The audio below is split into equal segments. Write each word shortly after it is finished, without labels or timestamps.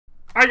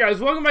Alright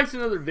guys, welcome back to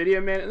another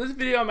video, man. In this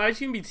video, I'm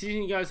actually going to be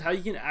teaching you guys how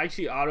you can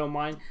actually auto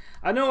mine.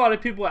 I know a lot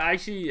of people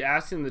actually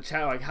ask in the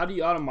chat, like, how do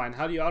you auto mine?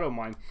 How do you auto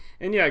mine?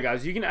 And yeah,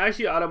 guys, you can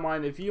actually auto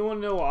mine. If you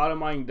want to know what auto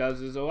mining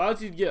does, is it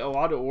allows you to get a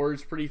lot of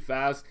ores pretty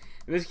fast.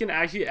 And this can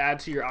actually add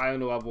to your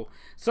island level.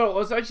 So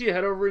let's actually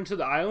head over into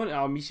the island and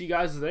I'll meet you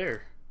guys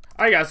there.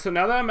 Alright guys, so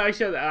now that I'm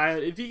actually at the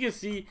island, if you can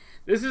see,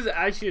 this is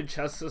actually a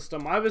chest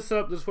system. I have it set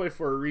up this way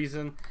for a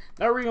reason.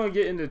 Not really going to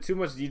get into too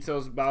much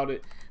details about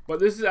it, but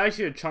this is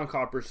actually a chunk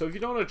hopper. So if you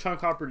don't know what a chunk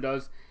hopper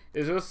does,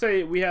 is let's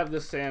say we have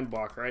this sand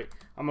block, right?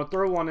 I'm going to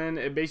throw one in.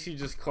 It basically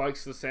just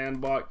collects the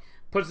sand block,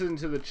 puts it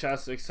into the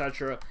chest,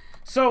 etc.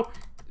 So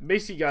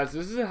basically guys,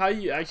 this is how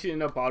you actually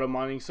end up auto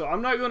mining. So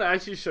I'm not going to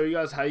actually show you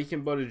guys how you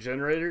can build a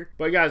generator,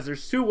 but guys,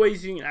 there's two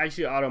ways you can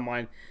actually auto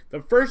mine.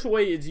 The first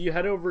way is you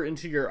head over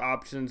into your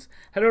options,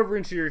 head over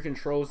into your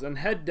controls, and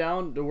head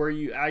down to where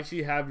you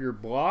actually have your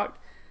block,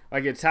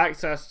 like attack,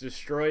 slash,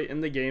 destroy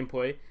in the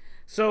gameplay.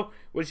 So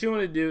what you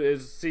want to do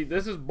is, see,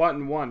 this is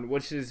button 1,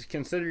 which is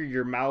considered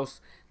your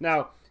mouse.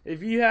 Now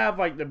if you have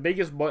like the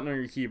biggest button on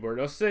your keyboard,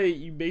 let's say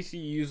you basically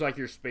use like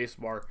your space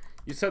bar,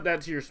 you set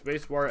that to your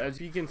space bar. As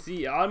you can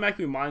see, it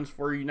automatically mines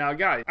for you. Now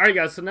guys, alright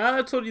guys, so now that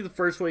I told you the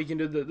first way you can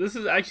do that, this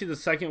is actually the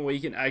second way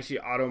you can actually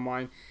auto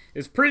mine.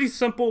 It's pretty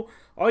simple.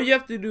 All you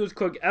have to do is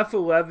click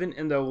F11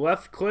 and the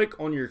left click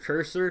on your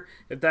cursor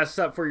if that's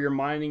set for your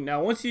mining.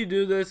 Now once you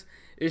do this,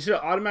 it should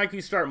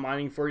automatically start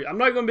mining for you. I'm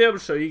not going to be able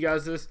to show you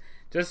guys this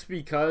just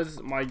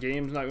because my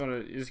game's not going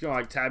to, it's going to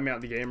like tab me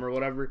out the game or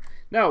whatever.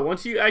 Now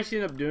once you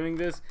actually end up doing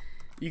this,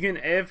 you can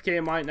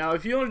AFK mine. Now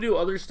if you want to do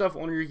other stuff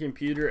on your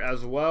computer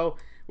as well,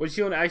 what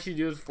you want to actually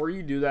do is, before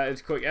you do that,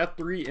 is click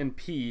F3 and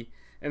P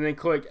and then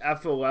click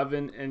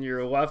F11 and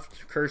your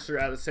left cursor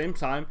at the same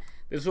time.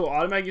 This will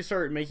automatically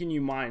start making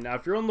you mine. Now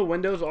if you're on the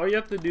Windows, all you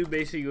have to do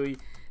basically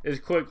is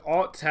click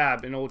Alt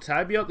Tab and it will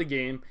tab you out the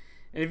game.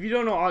 And if you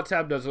don't know what Alt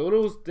Tab does, a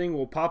little thing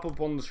will pop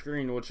up on the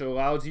screen which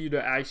allows you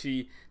to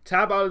actually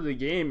tab out of the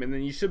game, and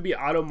then you should be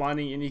auto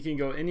mining and you can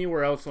go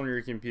anywhere else on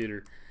your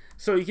computer.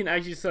 So you can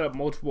actually set up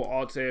multiple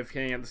Alt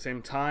AFK at the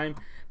same time.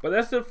 But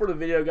that's it for the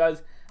video,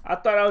 guys. I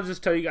thought I would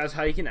just tell you guys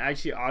how you can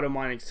actually auto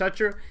mine,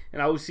 etc.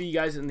 And I will see you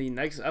guys in the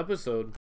next episode.